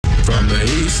From the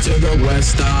east to the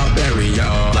west, I'll bury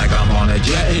y'all like I'm on a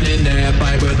jet in an air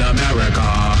fight with America.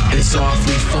 It's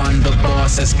awfully fun, the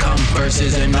boss has come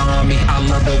versus an army. I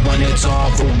love it when it's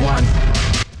all for one.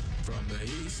 From the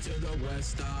east to the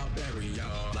west, I'll bury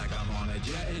y'all like I'm on a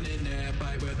jet in an air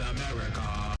fight with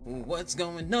America. What's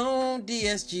going on,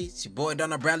 DSG? It's your boy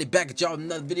DarrnellBradley back at y'all with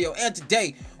another video, and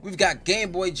today we've got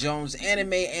GameboyJones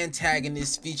anime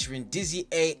Antagonist featuring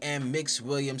DizzyEight and Mix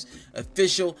Williams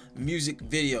official music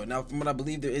video. Now, from what I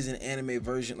believe, there is an anime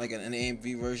version, like an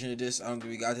AMV version of this. I don't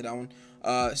think we got to that one.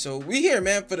 So we here,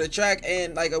 man, for the track,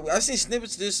 and like I've seen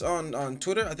snippets of this on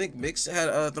Twitter. I think Mix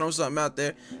had thrown something out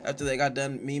there after they got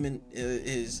done memeing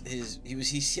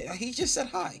he just said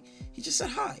hi. He just said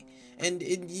hi. And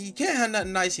you can't have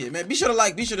nothing nice here, man. Be sure to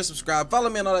like, be sure to subscribe, follow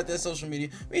me on all that social media.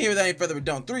 We here without any further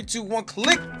ado. 3, 2, 1,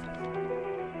 click.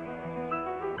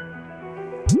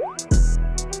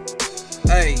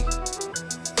 Hey,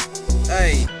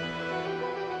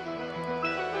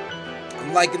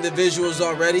 I'm liking the visuals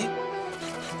already.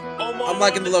 I'm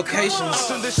liking the locations.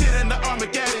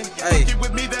 Hey.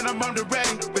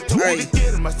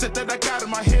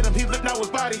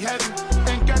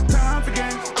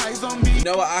 You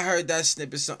know what? I heard that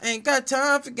snippet song. Ain't got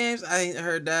time for games. I ain't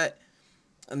heard that.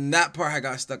 And that part had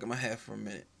got stuck in my head for a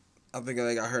minute. I think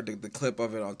I heard the clip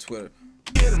of it on Twitter.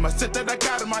 I said that I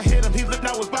got him, I hit him, he looked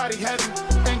now his body heavy.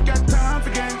 Ain't got time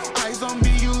for games, eyes on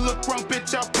me, you look wrong,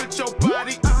 bitch, I'll put your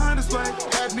body on display.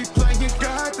 Had me playing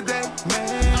God today,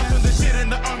 man. I'm doing the shit in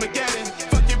the Armageddon,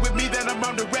 fucking with me, then I'm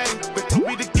on the ready. But told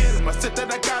me to get him, I said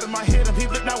that I got him, I hit him, he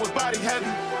looked now his body heavy.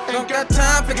 Ain't got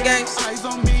time for games. Eyes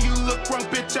on me, you look wrong,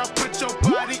 bitch, I'll put your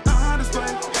body on display.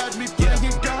 Had me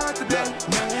playing God today,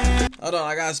 man. Hold on,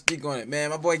 I gotta speak on it, man.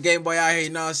 My boy Gameboy out here,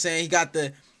 you know what I'm saying? He got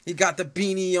the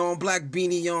beanie on, black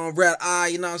beanie on, red eye,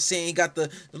 you know what I'm saying? He got the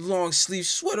long sleeve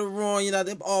sweater on, you know,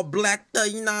 they all black,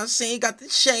 you know what I'm saying? He got the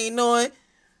chain on.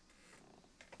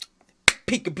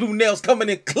 Pink and blue nails coming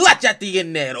in clutch at the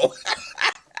end there, though.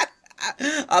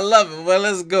 I love it. Well,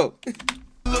 let's go.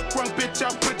 Look wrong, bitch,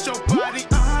 I'll put your body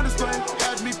on display.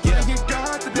 Had me playing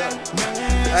God today,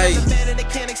 man. Hey.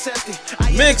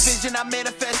 Mix. I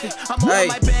manifested. I'm on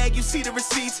my bag, you see the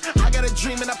receipts. I got a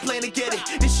dream and I plan to get it.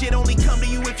 This shit only come to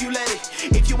you if you let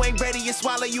it. If you ain't ready, it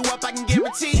swallow you up, I can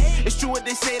guarantee. It's true what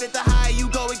they say that the higher you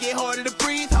go, it get harder to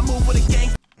breathe. I move with a gang.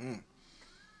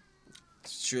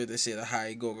 It's true they say the higher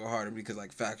you go harder, because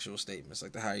like factual statements,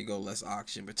 like the higher you go, less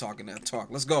oxygen, but talking that talk.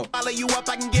 Let's go. Swallow you up,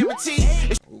 I can guarantee.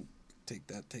 Ooh. Take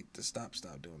the stop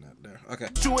doing that there. Okay.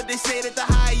 True what they say that the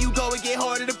higher you go, it get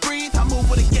harder to breathe. I move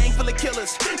with a gang full of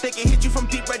killers. They can hit you from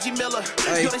deep Reggie Miller.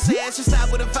 Hey. Yo, they say I should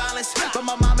stop with the violence, but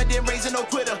my mama didn't raise a no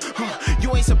quitter.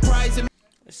 You ain't surprising me.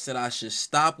 I said I should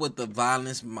stop with the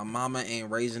violence, but my mama ain't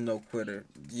raising no quitter.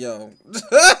 Yo.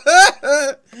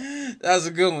 That's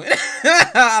a good one.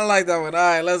 I like that one.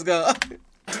 Alright, let's go.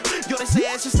 Yo, they say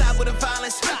I should stop with the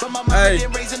violence, but my mama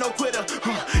didn't raise a no quitter.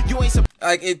 You ain't surprising.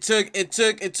 Like it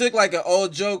took like an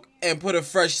old joke and put a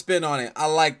fresh spin on it. I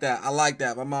like that. I like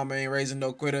that. My mama ain't raising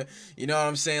no quitter. You know what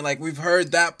I'm saying? Like we've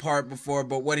heard that part before,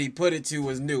 but what he put it to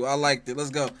was new. I liked it.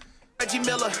 Let's go. Reggie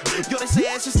Miller. Yo, they say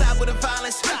I should stop with the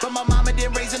violence, but my mama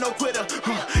didn't raise a no quitter.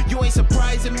 You ain't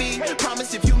surprising me.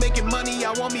 Promise if you making money,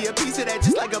 I want me a piece of that,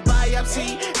 just like a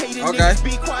biopsy. Hating niggas,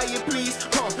 be quiet, please.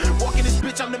 Walking this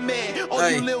bitch, I'm the man. All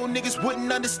you little niggas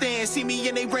wouldn't understand. See me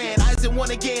and they ran. I just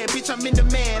won again, bitch. I'm in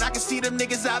demand. I can see them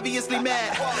niggas obviously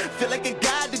mad. Feel like a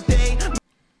god today.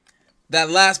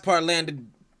 That last part landed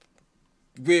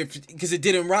weird because it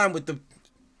didn't rhyme with the.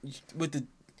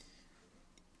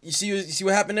 You see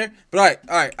what happened there? But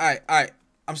all right.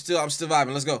 I'm still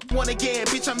vibing. Let's go. One again,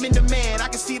 bitch, I'm in demand. I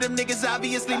can see them niggas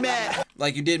obviously mad.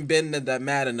 Like you didn't bend that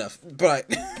mad enough.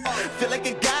 But feel like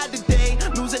a god today.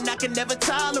 Losing I can never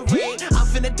tolerate. I'm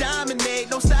finna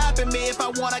dominate. No stopping me. If I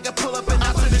want, I can pull up and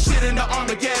I put the shit in the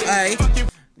Armageddon. Hey.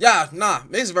 Yeah, nah.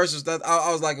 Mixed verses. That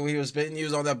I was like when he was spitting, he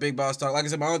was on that big boss talk. Like I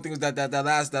said, my only thing was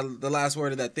the last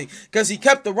word of that thing, because he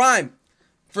kept the rhyme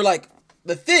for like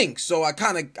the thing. So it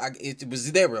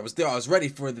was there. I was ready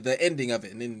for the ending of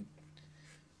it, and then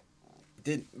it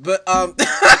didn't. But I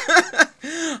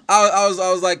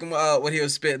was liking what he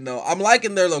was spitting though. I'm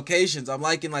liking their locations. I'm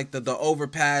liking like the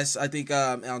overpass. I think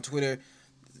on Twitter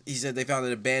he said they found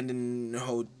an abandoned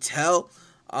hotel.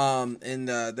 And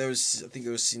I think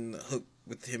there was seen the hook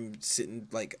with him sitting,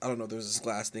 like, I don't know, there was this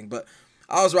glass thing, but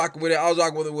I was rocking with it. I was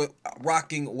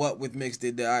rocking what with Mix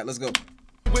did there. All right, let's go.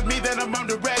 With me, then I'm on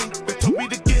the ready. They told me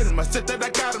to get him. I said that I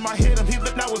got him. I hit him. He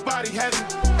looked now his body heavy.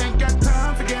 Ain't got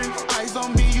time for games. Eyes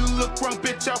on me, you look wrong,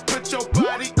 bitch. I'll put your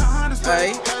body on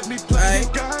display. Had me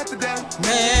playing God today.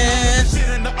 Man. Shit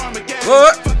in the Armageddon.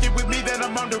 What? Fucking with me, then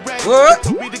I'm on the ready. What? They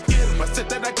told me to get him. him. I said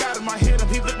that I got him. I hit him.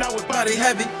 He looked now with body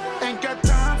heavy. Ain't got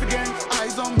time for games.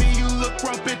 Eyes on me. You look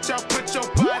wrong, bitch. I'll put your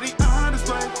body on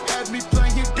display. Had me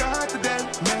playing God today,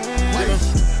 man.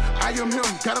 I am him,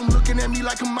 got him looking at me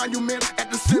like a monument. At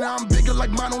the center, I'm bigger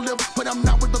like monolith, but I'm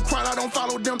not with the crowd, I don't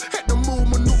follow them. Had to move,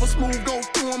 maneuver, smooth, go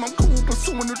through them. I'm cool,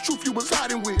 pursuing the truth you was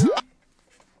hiding with.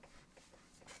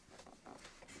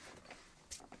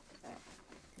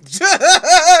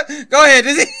 Go ahead,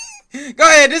 Dizzy. Go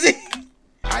ahead, Dizzy.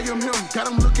 I am him, got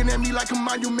him looking at me like a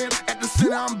monument. At the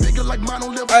center, I'm bigger like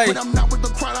monolith, but I'm not with the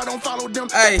crowd, I don't follow them.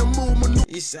 Hey, had to move, maneuver.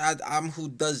 he said, I'm who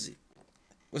does it.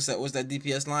 What's that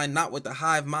DPS line? Not with the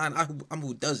hive mind, I'm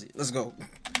who does it. Let's go.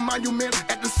 Monument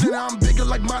at the center, I'm bigger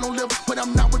like monolith, but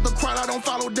I'm not with the crowd, I don't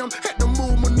follow them. Had to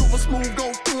move, maneuver, smooth,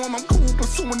 go through them. I'm cool,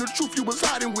 pursuing the truth you was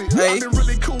hiding with. I've been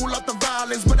really cool off the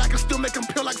violence, but I can still make them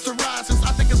peel like psoriasis.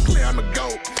 I think it's clear I'm a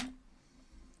goat.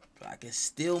 But I can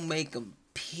still make them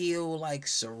peel like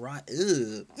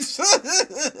psoriasis.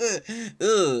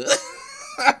 Ugh.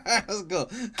 Let's go.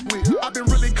 I've been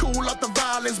really cool off the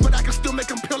violence, but I can still make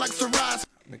them peel like psoriasis.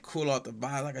 I've been cool off the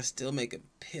violence, I can still make them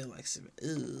peel like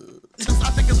psoriasis. I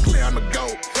think it's clear I'm a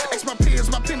goat. Ask my peers,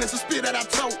 my pen is a spear that I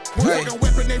tote. Like a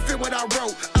weapon, they fit what I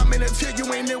wrote. I'm in a tier,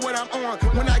 you ain't near what I'm on.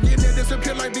 When I get there,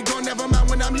 disappear like be gone, never mind.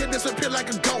 When I'm here, disappear like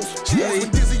a ghost. Cheers,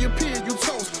 when Dizzy appear, you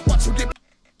toast. Watch you get.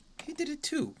 He did it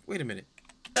too. Wait a minute.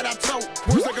 That I tote.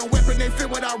 Words like a weapon, they fit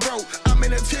what I wrote. I'm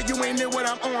in a tier, you ain't near what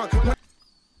I'm on.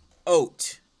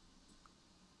 Oat.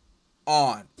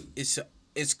 On.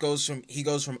 He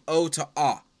goes from O to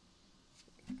A.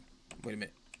 Wait a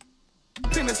minute.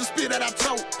 Pen is a spear that I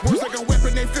tote. Words like a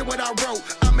weapon, they fit what I wrote.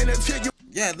 I'm in a tier, you.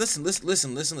 Yeah, listen.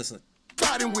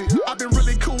 Fighting with. I've been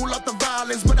really cool off the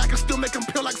violence, but I can still make them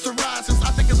peel like psoriasis.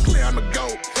 I think it's clear I'm a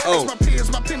goat. Ask my peers,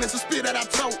 my pen is a spear that I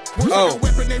tote. Words like a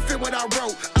weapon, they fit what I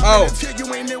wrote. I'm in a tier,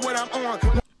 you ain't near what I'm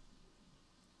on.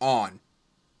 On.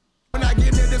 When I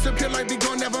get there, disappear like be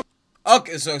gone, never.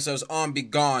 Okay, so it's on be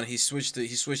gone. He switched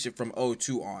it from O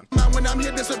to on. When I'm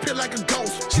here, disappear like a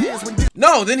ghost. Cheers when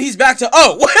no, then he's back to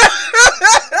O.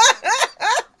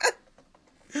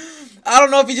 I don't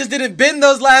know if he just didn't bend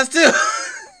those last two.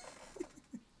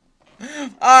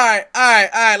 Alright,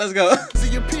 let's go.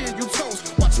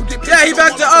 Yeah, he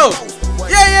back to O.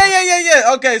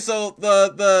 Yeah. Okay, so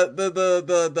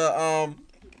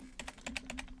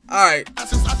alright. I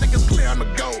think it's clear I'm a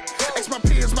goat. Ask my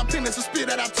peers, my pen is a spear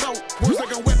that I tote. Words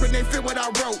like a weapon, they fit what I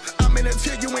wrote. I'm in a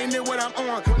tier, you ain't near what I'm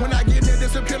on. When I get there,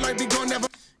 disappear like be gone, never.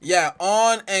 Yeah,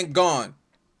 on and gone.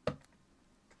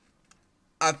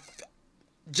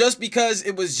 Just because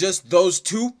it was just those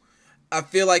two, I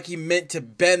feel like he meant to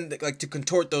bend, like to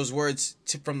contort those words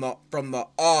from the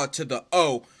A to the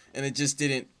O, and it just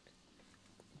didn't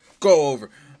go over.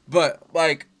 But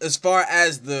like as far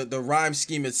as the rhyme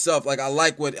scheme itself, like I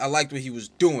liked what he was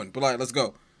doing. But like, let's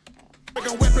go. Like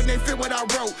a weapon, they fit what I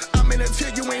wrote. I'm in a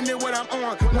tier, you ain't near what I'm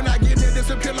on. When I get there,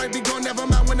 disappear like be gone, never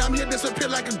mind. When I'm here, disappear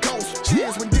like a ghost.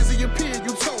 Cheers when Dizzy appear,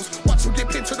 you toast. Watch you get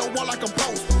pinned to the wall like a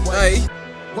post.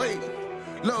 Wait.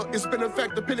 Look, it's been a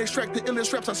fact, the pin extract, the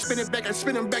illest raps, I spin it back, they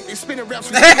spin it raps, we spin it back,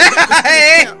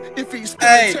 if he's still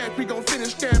attack, we gon'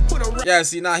 finish that, put a rap. Yeah,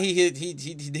 see, nah, he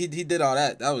did all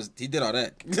that. He did all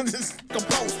that.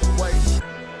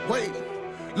 Wait.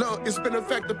 Look, it's been a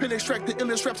fact, the pin extract, the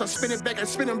illest raps, I spin it back, they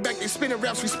spin it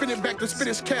raps, we spin it back, the spin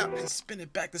is cap. Spin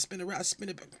it back, the spin it rap, spin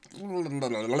it back.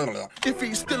 If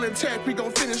he's still intact, we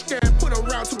gon' finish that, put a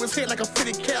round to his head like a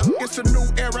fitted cap. It's a new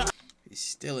era. He's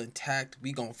still intact.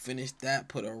 We gonna finish that.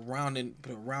 Put a round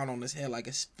on his head like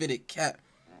a fitted cap.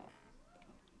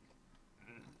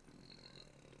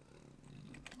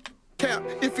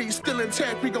 If he's still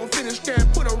intact, we gon' finish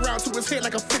that. Put a round to his head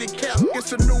like a fitted cap.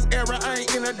 It's a new era. I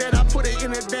ain't in that. I put it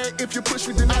in that. If you push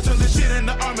me, then I turn the shit in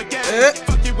the Armageddon.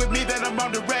 Fuck you with me, then I'm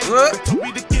on the ready. They told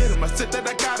me to get him. I said that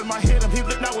I got him. I hit him. He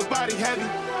looked now with body heavy.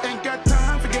 Ain't got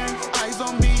time for games. Eyes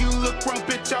on me. You look wrong,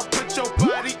 bitch. I'll put your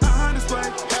body on display.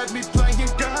 Had me playing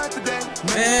God today.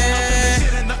 Man.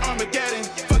 Shit in the Armageddon.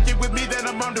 Fuck you with me, then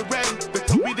I'm on the ready. They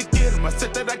told me to get him. I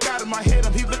said that I got him. I hit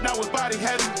him. He looked now with body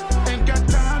heavy. Ain't got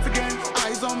time for games.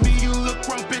 Eyes on me. You look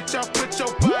wrong, bitch. I'll put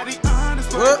your body on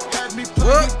display. Had me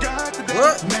playing God today.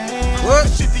 Man.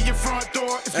 Shit to your front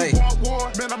door. If you want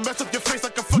war, man, I mess up your face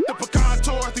like I fucked up a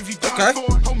contour. If you die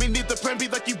for it, homie, need the plan B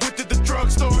like you went to the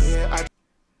drugstore. Yeah,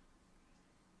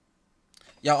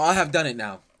 y'all all have done it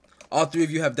now. All three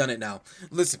of you have done it now.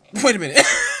 Listen, wait a minute.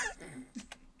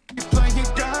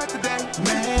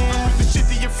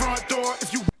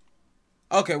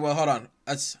 Okay, well, hold on.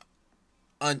 That's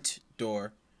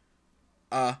door.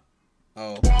 Oh.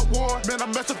 Man, I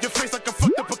mess up your face like I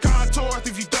fucked up a contour.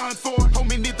 If you done for it,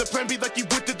 homie, need the plan B like you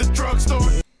went to the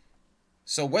drugstore.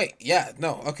 So wait, yeah,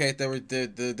 no, okay, they're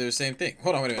the same thing.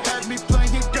 Hold on, wait a minute. Had me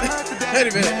playing God today. Wait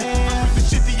a minute. Man, the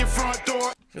shit to your front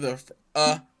door. For the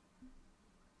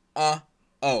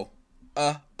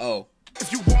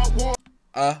If you want war,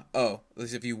 at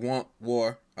least if you want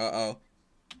war, man,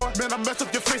 I mess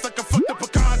up your face like a fucked up a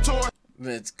contour.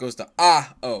 then it goes to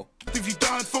If you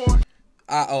done for,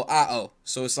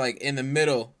 so it's like in the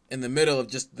middle of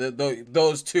just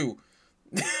those two.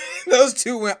 Those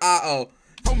two went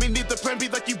homie need the plan B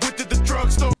like you went to the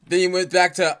drugstore. then you went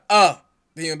back to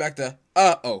then you went back to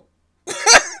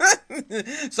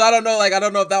So I don't know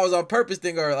if that was on purpose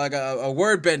thing or like a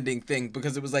word bending thing,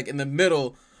 because it was like in the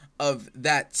middle of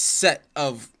that set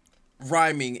of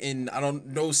rhyming in I don't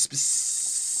know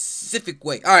specific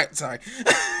way. All right, sorry.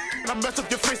 I mess up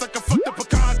your face like a fucked up a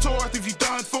contour. If you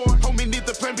done for, homie need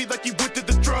the plan B like you went to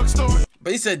the drugstore.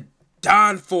 But he said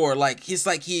done for, like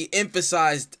he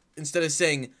emphasized, instead of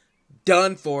saying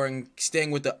done for and staying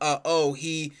with the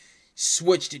he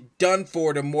switched done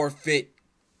for to more fit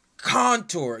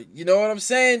contour. You know what I'm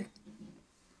saying?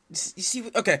 You see?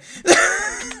 Okay.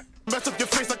 Mess up your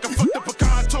face like a fucked up a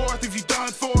contour. If you done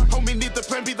for, homie need the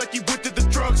plan B like you went to the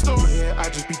drugstore. Yeah, I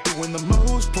just be doing the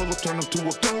most. Pull up, turn them to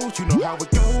a ghost. You know how it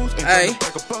goes. And hey.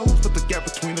 Like a boat, but the gap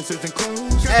between us isn't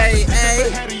closed. Hey.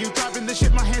 Ahead of you driving this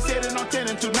shit, my hand sitting on 10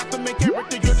 and 2. Not to make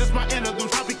character, you're just my interlude.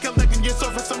 I'll be collecting your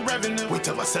soul for some revenue. Wait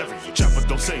till I sever you, chop but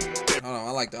don't sing. Hold on,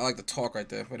 I like the talk right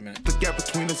there. Wait a minute. The gap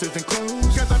between us isn't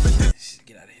closed. Get out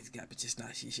of here, gap, but it's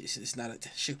not a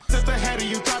shoot. Just ahead of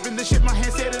you driving this shit, my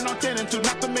hand sitting on 10 and 2.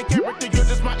 Not to make character, you're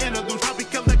just my interlude. I'll be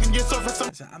collecting your soul for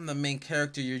some. I'm the main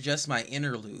character, you're just my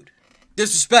interlude.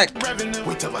 Disrespect. Revenue.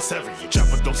 Wait till I sever you, chop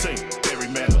but don't sing. Barry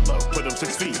Manilow, put him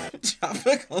 6 feet.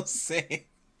 Chopper gonna sing.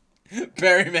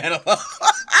 Barry Manilow.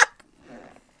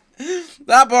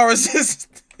 That bar was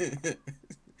just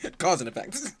cause and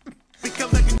effect. Wait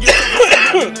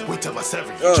till I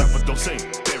sever you, chop but don't sing.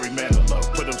 Barry Manilow,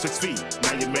 put him 6 feet.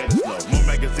 Now your man is low. More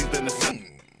magazines than the sun.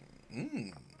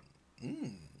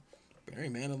 Barry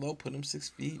Manilow, put him 6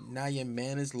 feet. Now your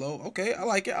man is low. Okay, I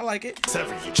like it.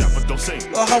 Sever you, chop but don't sing.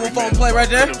 Little homophone play right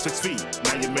there. Put him 6 feet.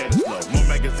 Now your man is low. More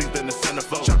magazines than the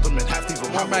centerfold. Chop them in half, these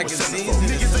More magazines.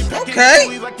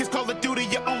 Okay. Like it's Call of Duty,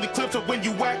 your only clips are when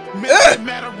you whack.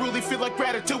 Man, I really feel like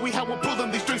Ratatouille. How we're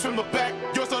pulling these strings from the back.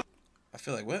 You're so. I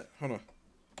feel like what? Hold on.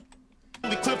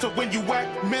 Only clips are when you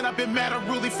whack. Man, I've been mad. I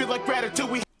really feel like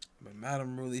Ratatouille. But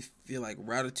madam really feel like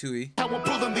Ratatouille. How we're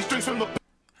pulling these strings from the back.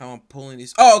 How I'm pulling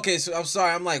these. Oh, okay. So I'm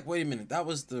sorry. I'm like, wait a minute. That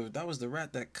was the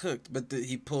rat that cooked, but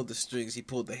he pulled the strings. He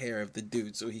pulled the hair of the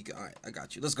dude. So he. All right, I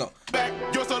got you. Let's go. Back.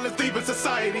 Your soul is deep in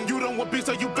society. You don't want beef,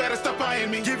 so you better stop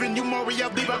eyeing me. Giving you more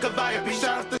reality about Calliope.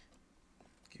 Shout out to.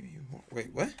 Giving you more.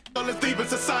 Wait, what? Your soul is deep in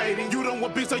society. You don't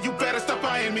want beef, so you better stop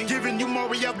eyeing me. Giving you more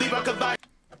reality about Calliope.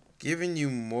 Giving you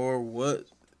more what?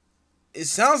 It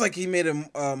sounds like he made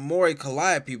a Maury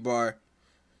Calliope bar,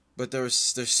 but there's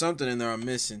something in there I'm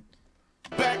missing.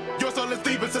 Back, your soul is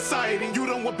deep in society. You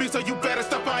don't want beef, so you better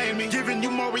stop eyeing me. Giving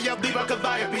you more reality about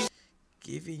Calliope.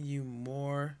 Giving you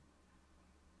more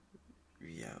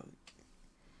reality.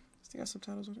 Still got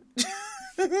subtitles on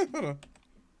it. Hold on.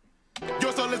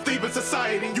 Your soul is deep in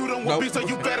society. You don't want beef, so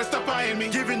you better stop eyeing me.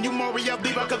 Giving you more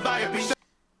reality about Calliope.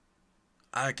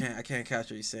 I can't catch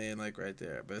what you're saying like right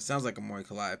there, but it sounds like a Maury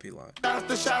Calliope line. Shot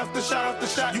after shot after shot after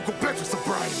shot. You can bet for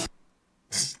sobriety.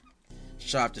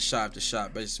 Shot to shot to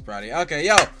shot, but sobriety. Okay,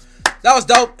 yo, that was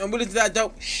dope, and we'll into that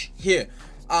dope here.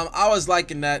 I was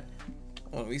liking that.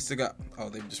 Oh, we still got. Oh,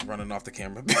 they were just running off the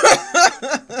camera.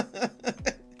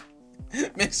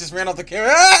 Mix just ran off the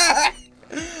camera.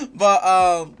 But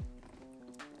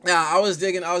yeah, I was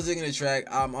digging the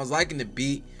track. I was liking the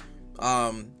beat.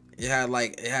 It had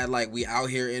like we out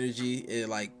here energy. It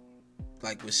like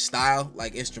with style,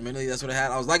 like instrumentally. That's what it had.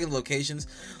 I was liking the locations,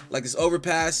 like this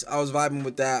overpass. I was vibing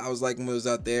with that. I was liking what was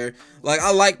out there. Like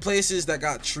I like places that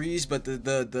got trees, but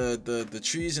the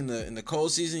trees in the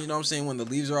cold season. You know what I'm saying? When the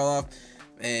leaves are all off,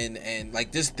 and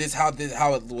like this how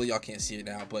it. Well, y'all can't see it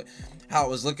now, but how it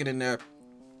was looking in there.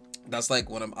 That's like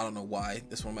what I don't know why.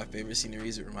 That's one of my favorite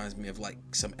sceneries. It reminds me of like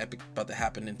some epic about to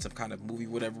happen in some kind of movie,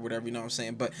 whatever, you know what I'm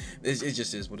saying? But it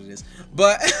just is what it is.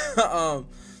 But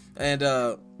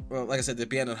well, like I said, the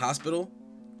abandoned hospital.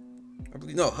 I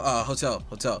believe no hotel.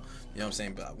 You know what I'm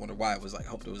saying? But I wonder why it was like. I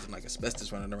hope there wasn't like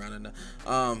asbestos running around in there.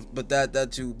 But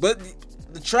that too. But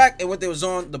the track and what they was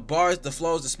on, the bars, the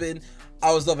flows, the spin.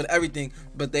 I was loving everything,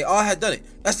 but they all had done it.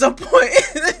 At some point,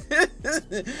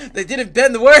 they didn't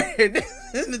bend the word in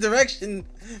the direction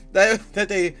that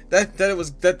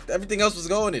everything else was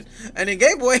going in. And in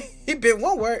Game Boy, he bent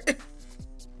one word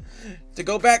to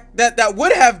go back. That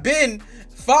would have been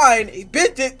fine. He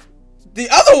bent it the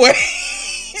other way.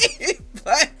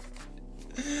 But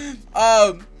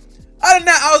other than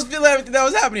that, I was feeling everything that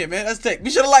was happening here, man. That's tech.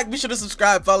 Be sure to like, be sure to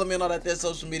subscribe, follow me on all that there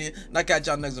social media, and I'll catch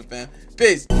y'all next one, fam.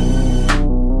 Peace.